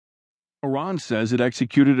Iran says it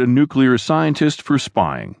executed a nuclear scientist for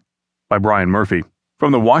spying. By Brian Murphy.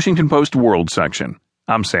 From the Washington Post World section.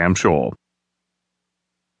 I'm Sam Scholl.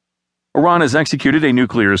 Iran has executed a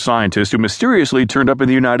nuclear scientist who mysteriously turned up in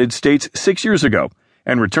the United States 6 years ago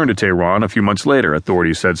and returned to Tehran a few months later,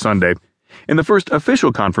 authorities said Sunday, in the first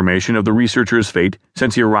official confirmation of the researcher's fate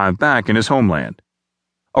since he arrived back in his homeland.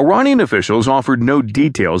 Iranian officials offered no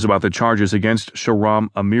details about the charges against Shahram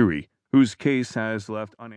Amiri, whose case has left unanswered.